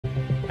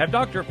Have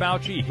Dr.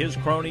 Fauci, his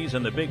cronies,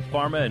 and the big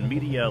pharma and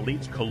media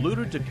elites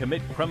colluded to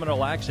commit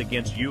criminal acts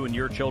against you and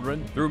your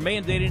children through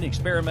mandating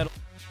experimental,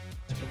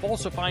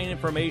 falsifying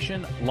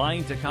information,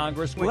 lying to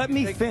Congress? Let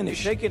me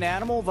finish. You take an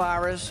animal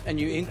virus and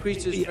you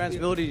increase its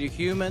transmissibility to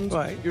humans.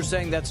 Right. You're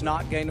saying that's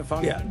not gain of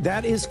function? Yeah,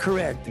 that is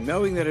correct.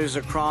 Knowing that it is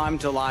a crime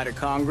to lie to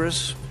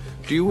Congress,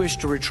 do you wish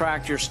to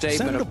retract your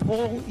statement? Senator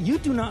Paul, you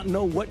do not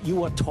know what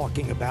you are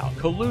talking about.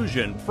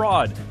 Collusion,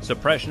 fraud,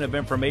 suppression of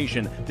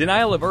information,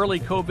 denial of early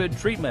COVID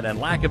treatment, and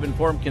lack of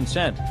informed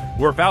consent.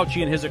 Were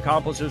Fauci and his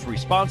accomplices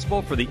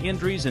responsible for the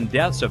injuries and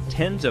deaths of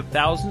tens of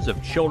thousands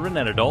of children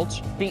and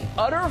adults? The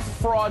utter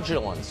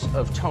fraudulence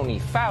of Tony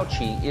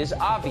Fauci is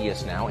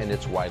obvious now, and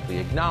it's widely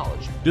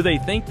acknowledged. Do they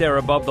think they're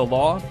above the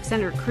law?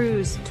 Senator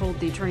Cruz told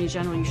the Attorney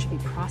General you should be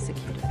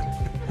prosecuted.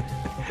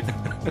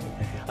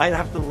 I'd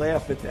have to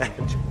laugh at that.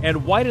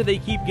 And why do they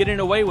keep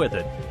getting away with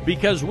it?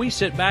 Because we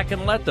sit back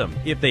and let them.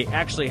 If they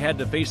actually had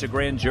to face a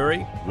grand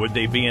jury, would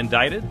they be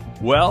indicted?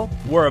 Well,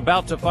 we're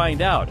about to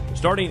find out.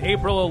 Starting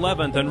April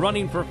 11th and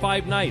running for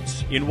 5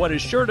 nights, in what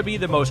is sure to be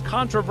the most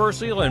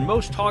controversial and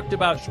most talked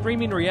about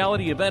streaming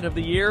reality event of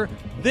the year,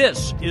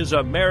 this is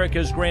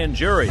America's Grand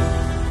Jury.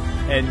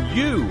 And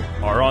you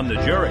are on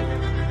the jury.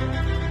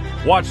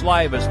 Watch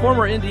live as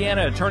former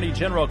Indiana Attorney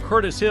General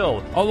Curtis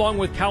Hill, along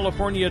with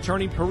California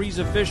Attorney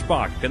Parisa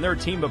Fishbach and their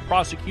team of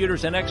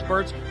prosecutors and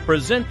experts,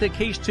 present the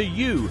case to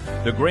you,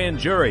 the grand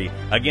jury,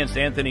 against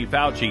Anthony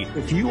Fauci.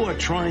 If you are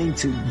trying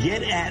to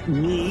get at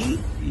me,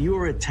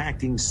 you're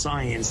attacking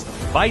science.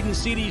 Biden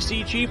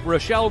CDC Chief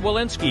Rochelle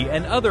Walensky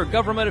and other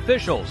government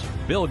officials.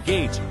 Bill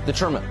Gates. The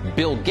term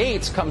Bill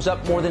Gates comes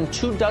up more than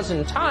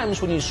 24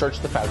 times when you search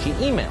the Fauci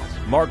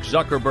emails. Mark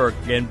Zuckerberg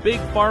and big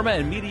pharma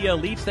and media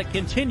elites that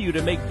continue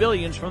to make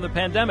billions from the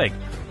pandemic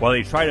while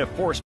they try to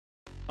force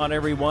on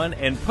everyone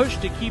and push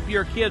to keep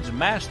your kids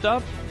masked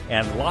up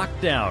and locked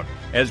down.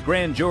 As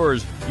grand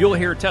jurors, you'll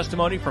hear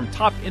testimony from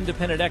top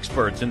independent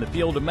experts in the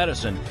field of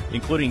medicine,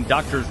 including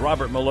Drs.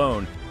 Robert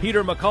Malone,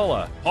 Peter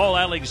McCullough, Paul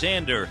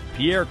Alexander,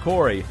 Pierre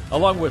Corey,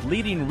 along with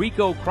leading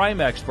RICO crime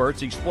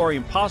experts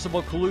exploring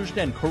possible collusion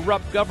and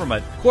corrupt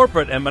government,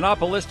 corporate and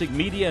monopolistic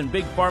media and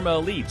big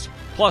pharma elites,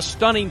 plus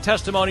stunning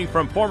testimony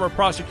from former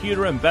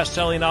prosecutor and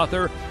best-selling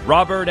author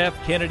Robert F.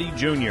 Kennedy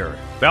Jr.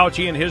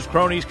 Fauci and his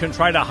cronies can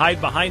try to hide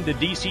behind the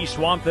D.C.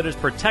 swamp that has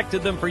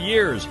protected them for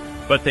years,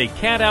 but they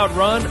can't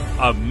outrun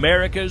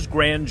America's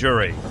grand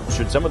jury.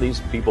 Should some of these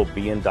people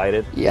be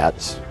indicted?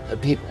 Yes, the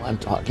people I'm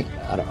talking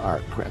about are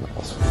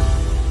criminals.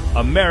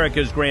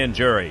 America's grand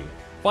jury.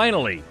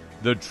 Finally,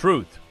 the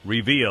truth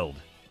revealed.